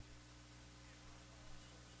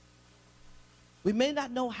We may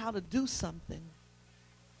not know how to do something,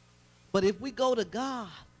 but if we go to God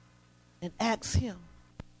and ask him,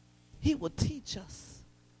 he will teach us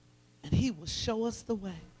and he will show us the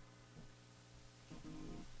way.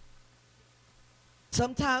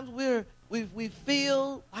 Sometimes we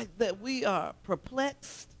feel like that we are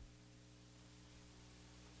perplexed,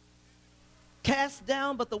 cast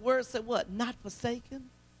down, but the word said what? Not forsaken.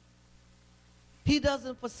 He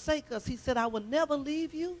doesn't forsake us. He said, I will never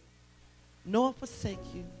leave you nor forsake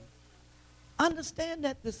you. Understand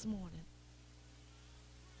that this morning,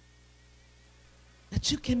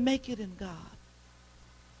 that you can make it in God.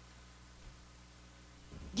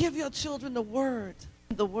 Give your children the word.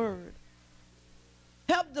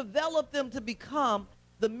 Help develop them to become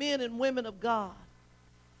the men and women of God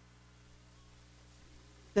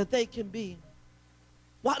that they can be.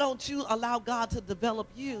 Why don't you allow God to develop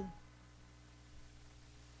you?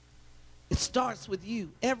 It starts with you.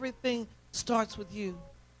 Everything starts with you.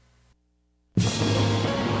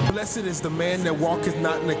 Blessed is the man that walketh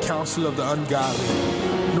not in the counsel of the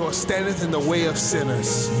ungodly, nor standeth in the way of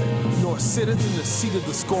sinners, nor sitteth in the seat of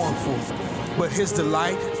the scornful. But his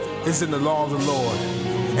delight is in the law of the Lord,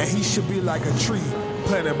 and he shall be like a tree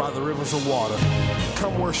planted by the rivers of water.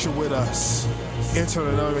 Come worship with us. Enter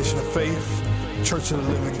the denomination of faith, Church of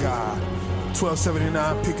the Living God,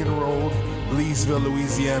 1279 Pickens Road, Leesville,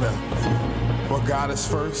 Louisiana, where God is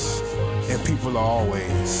first and people are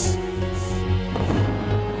always.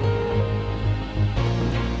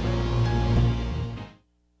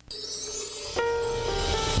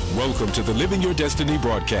 Welcome to the Living Your Destiny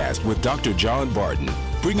broadcast with Dr. John Barton,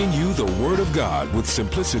 bringing you the Word of God with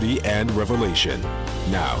simplicity and revelation.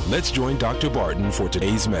 Now, let's join Dr. Barton for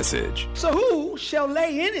today's message. So who shall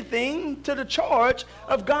lay anything to the charge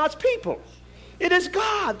of God's people? It is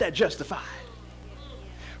God that justified.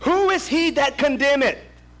 Who is he that condemneth?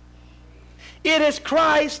 It is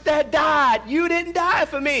Christ that died. You didn't die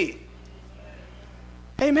for me.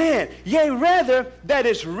 Amen. Yea, rather, that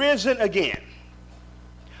is risen again.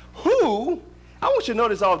 Who, I want you to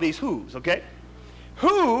notice all these who's, okay?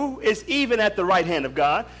 Who is even at the right hand of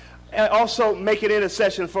God, and also making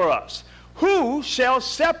intercession for us? Who shall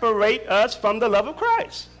separate us from the love of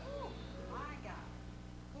Christ?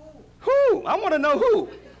 Who? I want to know who.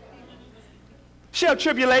 Shall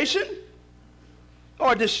tribulation,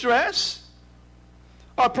 or distress,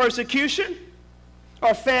 or persecution,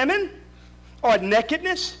 or famine, or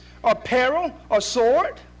nakedness, or peril, or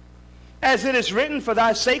sword? As it is written, for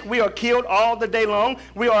thy sake we are killed all the day long.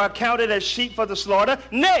 We are accounted as sheep for the slaughter.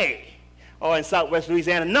 Nay, or in Southwest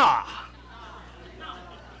Louisiana, nah.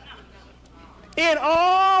 In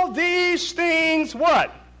all these things,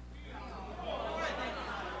 what?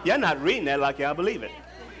 You're not reading that like y'all believe it.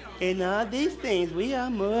 In all these things, we are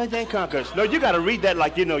more than conquerors. No, you got to read that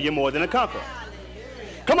like you know you're more than a conqueror.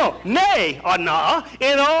 Come on. Nay, or nah,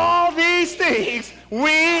 in all these things,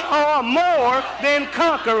 we are more than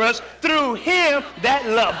conquerors through him that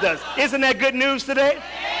loved us. Isn't that good news today?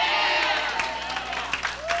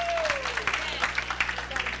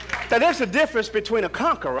 Now, there's a difference between a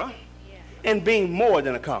conqueror and being more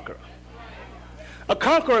than a conqueror. A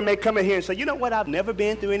conqueror may come in here and say, you know what, I've never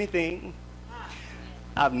been through anything.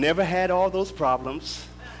 I've never had all those problems.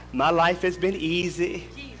 My life has been easy.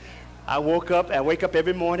 I wake up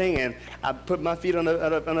every morning and I put my feet on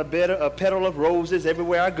a bed, a petal of roses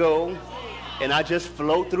everywhere I go, and I just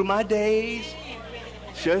float through my days,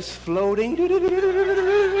 just floating.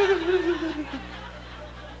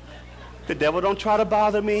 The devil don't try to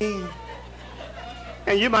bother me.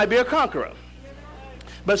 And you might be a conqueror.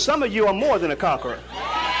 But some of you are more than a conqueror.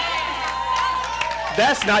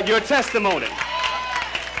 That's not your testimony.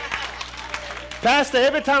 Pastor,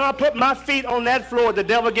 every time I put my feet on that floor, the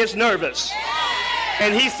devil gets nervous. And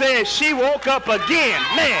he says, she woke up again.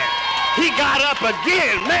 Man, he got up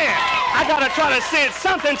again. Man, I got to try to send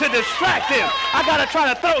something to distract him. I got to try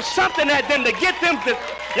to throw something at them to get them to...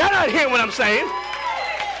 Y'all not hearing what I'm saying?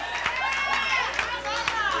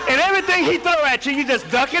 And everything he throw at you, you just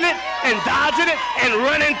ducking it and dodging it and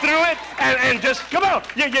running through it and just, come on.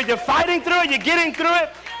 You're fighting through it. You're getting through it.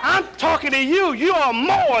 I'm talking to you. You are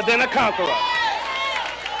more than a conqueror.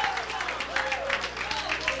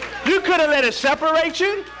 You could have let it separate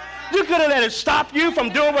you. You could have let it stop you from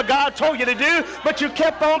doing what God told you to do, but you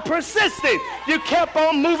kept on persisting. You kept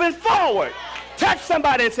on moving forward. Touch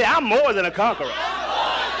somebody and say, I'm more than a conqueror.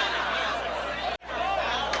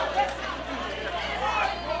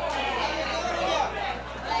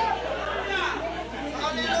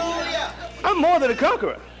 I'm more than a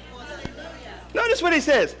conqueror. Notice what he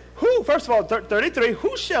says. Who, first of all, 33,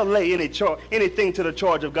 who shall lay anything to the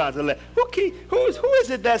charge of God's elect? Who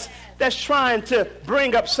is it that's trying to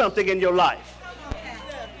bring up something in your life?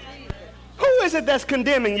 Who is it that's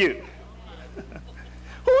condemning you?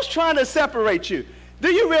 Who's trying to separate you?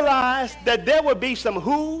 Do you realize that there will be some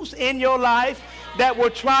who's in your life that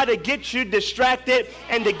will try to get you distracted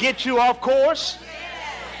and to get you off course?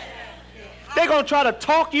 They're going to try to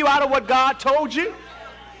talk you out of what God told you.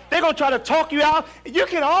 They're going to try to talk you out. You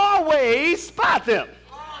can always spot them.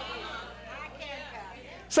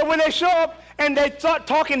 So when they show up and they start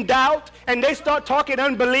talking doubt and they start talking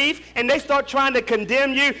unbelief and they start trying to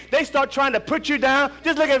condemn you, they start trying to put you down,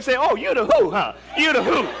 just look at them and say, oh, you the who, huh? You the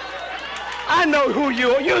who. I know who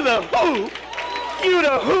you are. You the who. You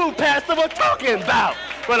the who Pastor was talking about.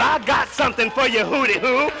 Well, I got something for you, hooty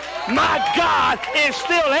who. My God is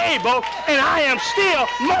still able, and I am still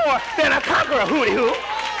more than a conqueror, hooty who.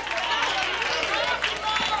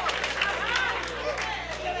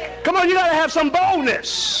 Come on, you got to have some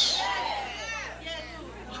boldness.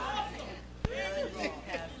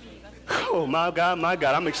 Oh, my God,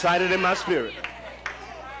 I'm excited in my spirit.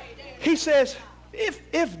 He says,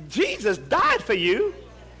 if Jesus died for you,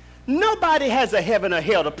 nobody has a heaven or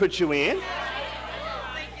hell to put you in.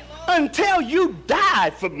 Until you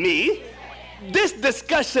die for me, this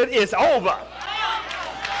discussion is over.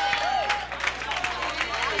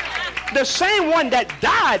 The same one that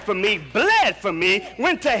died for me, bled for me,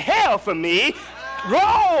 went to hell for me,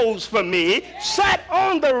 rose for me, sat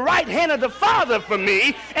on the right hand of the Father for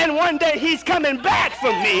me, and one day he's coming back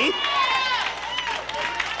for me.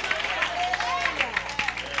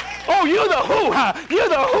 Oh, you the who, huh? You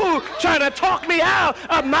the who trying to talk me out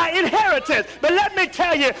of my inheritance. But let me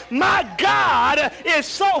tell you, my God is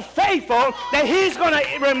so faithful that he's going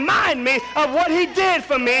to remind me of what he did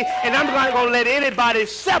for me, and I'm not going to let anybody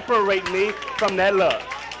separate me from that love.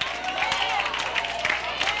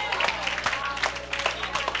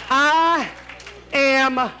 I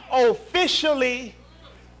am officially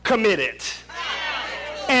committed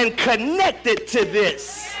and connected to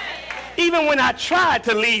this. Even when I tried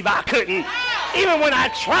to leave, I couldn't. Even when I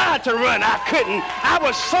tried to run, I couldn't. I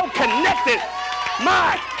was so connected.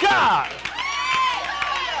 My God.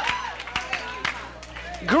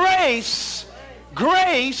 Grace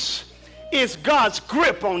is God's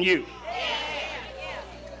grip on you.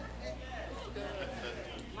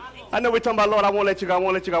 I know we're talking about, Lord, I won't let you go, I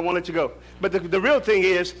won't let you go, I won't let you go. But the real thing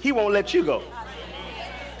is, he won't let you go.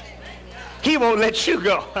 He won't let you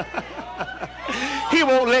go. He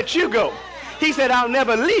won't let you go. He said, I'll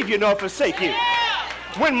never leave you nor forsake you.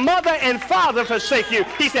 When mother and father forsake you,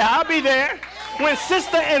 he said, I'll be there. When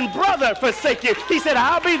sister and brother forsake you, he said,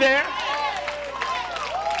 I'll be there.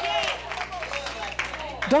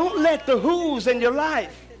 Don't let the who's in your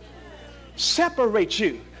life separate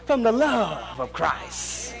you from the love of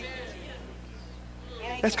Christ.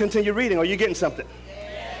 Let's continue reading. Are you getting something?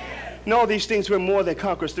 In all these things we're more than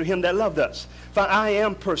conquerors through him that loved us. For I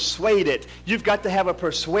am persuaded. You've got to have a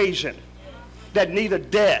persuasion that neither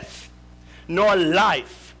death, nor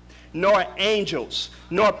life, nor angels,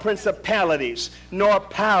 nor principalities, nor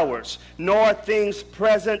powers, nor things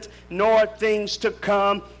present, nor things to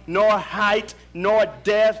come, nor height, nor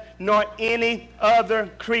depth, nor any other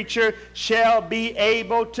creature shall be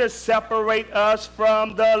able to separate us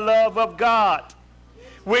from the love of God,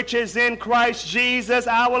 which is in Christ Jesus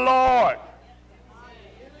our Lord.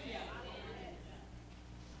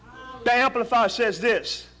 The Amplifier says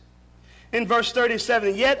this in verse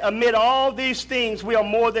 37, yet amid all these things we are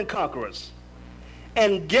more than conquerors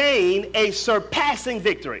and gain a surpassing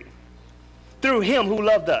victory through him who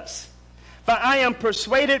loved us. For I am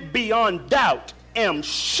persuaded beyond doubt, am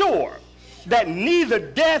sure, that neither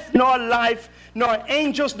death nor life, nor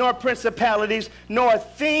angels, nor principalities, nor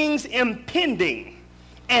things impending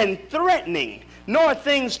and threatening, nor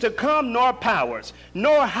things to come, nor powers,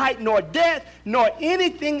 nor height, nor depth, nor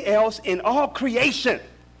anything else in all creation.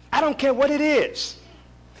 I don't care what it is.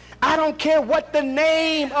 I don't care what the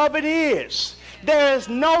name of it is. There is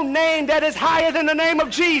no name that is higher than the name of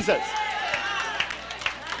Jesus.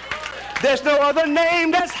 There's no other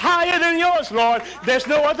name that's higher than yours, Lord. There's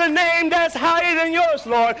no other name that's higher than yours,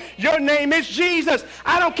 Lord. Your name is Jesus.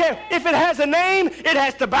 I don't care. If it has a name, it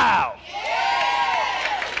has to bow.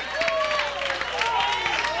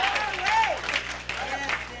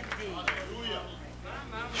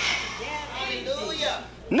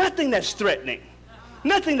 Nothing that's threatening,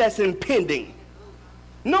 nothing that's impending,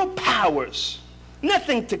 no powers,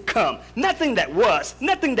 nothing to come, nothing that was,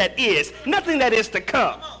 nothing that is, nothing that is to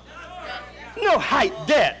come, no height,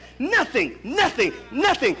 depth, nothing.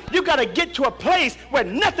 You got to get to a place where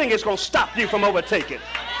nothing is going to stop you from overtaking.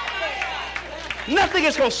 Nothing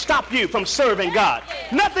is going to stop you from serving God.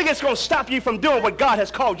 Nothing is going to stop you from doing what God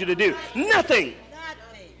has called you to do. Nothing.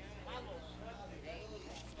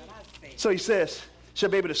 So he says, shall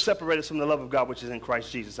be able to separate us from the love of God which is in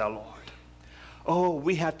Christ Jesus our Lord. Oh,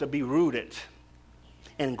 we have to be rooted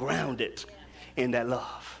and grounded in that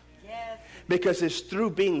love. Because it's through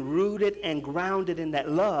being rooted and grounded in that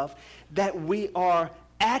love that we are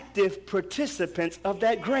active participants of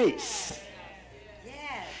that grace.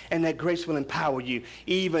 And that grace will empower you.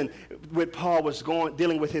 Even when Paul was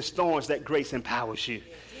dealing with his thorns, that grace empowers you.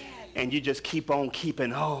 And you just keep on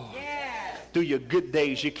keeping on. Through your good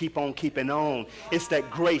days, you keep on keeping on. It's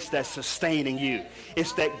that grace that's sustaining you.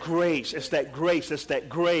 It's that grace. It's that grace. It's that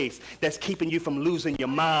grace that's keeping you from losing your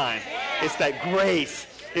mind. It's that grace.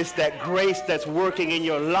 It's that grace that's working in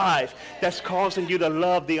your life that's causing you to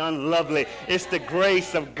love the unlovely. It's the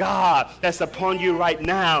grace of God that's upon you right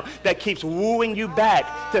now that keeps wooing you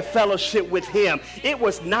back to fellowship with him. It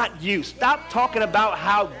was not you. Stop talking about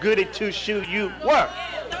how goody two-shoe you were.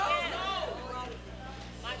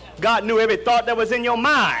 God knew every thought that was in your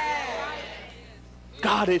mind.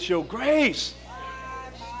 God, it's your grace.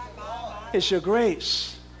 It's your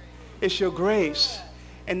grace. It's your grace.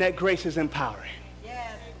 And that grace is empowering.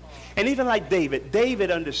 And even like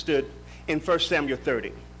David understood in 1 Samuel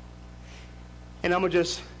 30. And I'm going to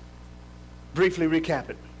just briefly recap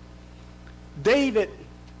it. David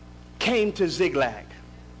came to Ziklag.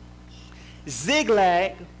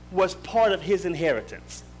 Ziklag was part of his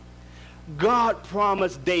inheritance. God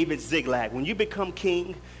promised David Ziklag. When you become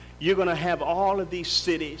king, you're going to have all of these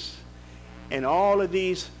cities and all of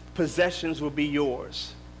these possessions will be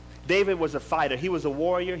yours. David was a fighter. He was a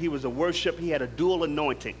warrior. He was a worship. He had a dual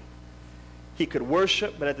anointing. He could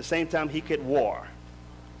worship, but at the same time, he could war.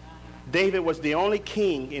 David was the only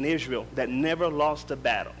king in Israel that never lost a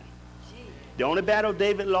battle. The only battle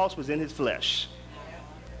David lost was in his flesh.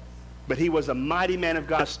 But he was a mighty man of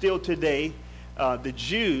God. Still today, the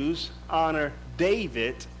Jews honor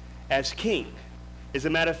David as king. As a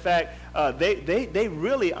matter of fact, they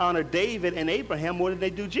really honor David and Abraham more than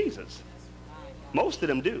they do Jesus. Most of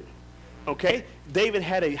them do. Okay? David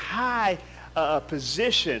had a high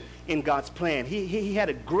position in God's plan. He had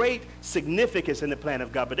a great significance in the plan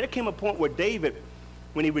of God. But there came a point where David,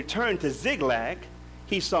 when he returned to Ziklag,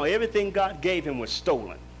 he saw everything God gave him was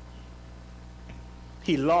stolen.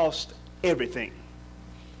 He lost everything.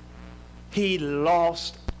 He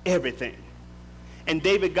lost everything. And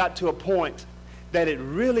David got to a point that it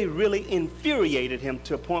really, really infuriated him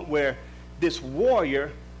to a point where this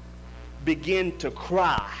warrior began to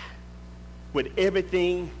cry with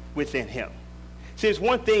everything within him. See, it's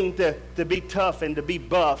one thing to be tough and to be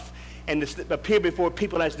buff and to appear before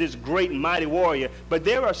people as this great and mighty warrior, but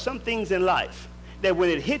there are some things in life that when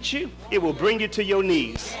it hits you, it will bring you to your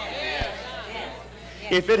knees.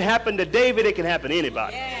 If it happened to David, it can happen to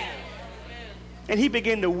anybody. And he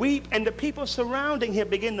began to weep, and the people surrounding him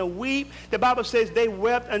began to weep. The Bible says they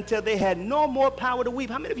wept until they had no more power to weep.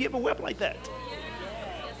 How many of you ever wept like that?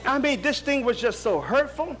 I mean, this thing was just so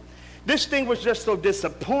hurtful. This thing was just so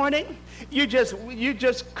disappointing. You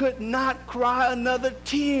just could not cry another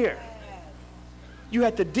tear. You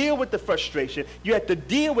had to deal with the frustration. You had to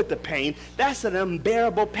deal with the pain. That's an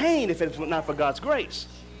unbearable pain if it's not for God's grace.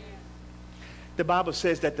 The Bible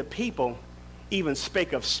says that the people even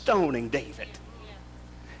spake of stoning David.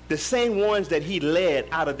 The same ones that he led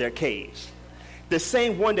out of their caves. The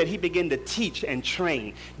same one that he began to teach and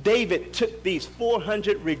train. David took these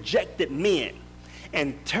 400 rejected men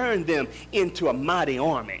and turned them into a mighty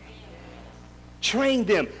army. Trained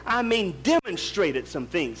them, demonstrated some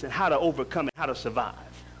things and how to overcome and how to survive.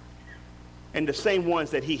 And the same ones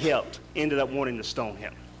that he helped ended up wanting to stone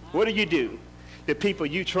him. What do? The people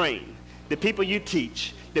you train, the people you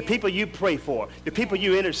teach, the people you pray for, the people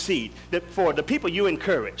you intercede for, the people you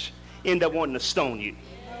encourage, end up wanting to stone you.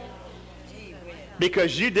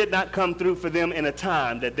 Because you did not come through for them in a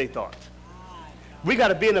time that they thought. We got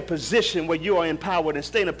to be in a position where you are empowered and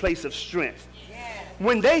stay in a place of strength.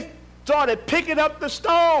 When they started picking up the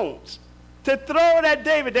stones to throw it at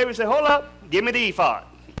David, David said, hold up, give me the ephod.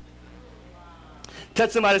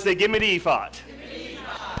 Touch somebody and say, give me the ephod.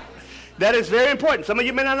 That is very important. Some of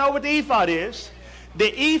you may not know what the ephod is.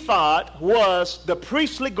 The ephod was the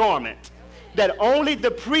priestly garment that only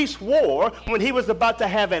the priest wore when he was about to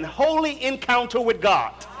have an holy encounter with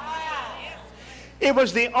God. It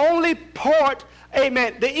was the only part,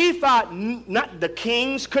 amen, the ephod, not the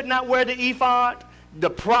kings could not wear the ephod, the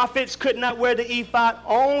prophets could not wear the ephod,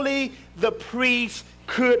 only the priests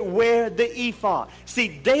could wear the ephod. See,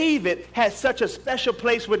 David had such a special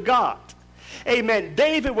place with God. Amen.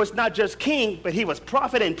 David was not just king, but he was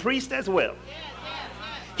prophet and priest as well.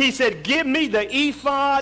 He said, give me the ephod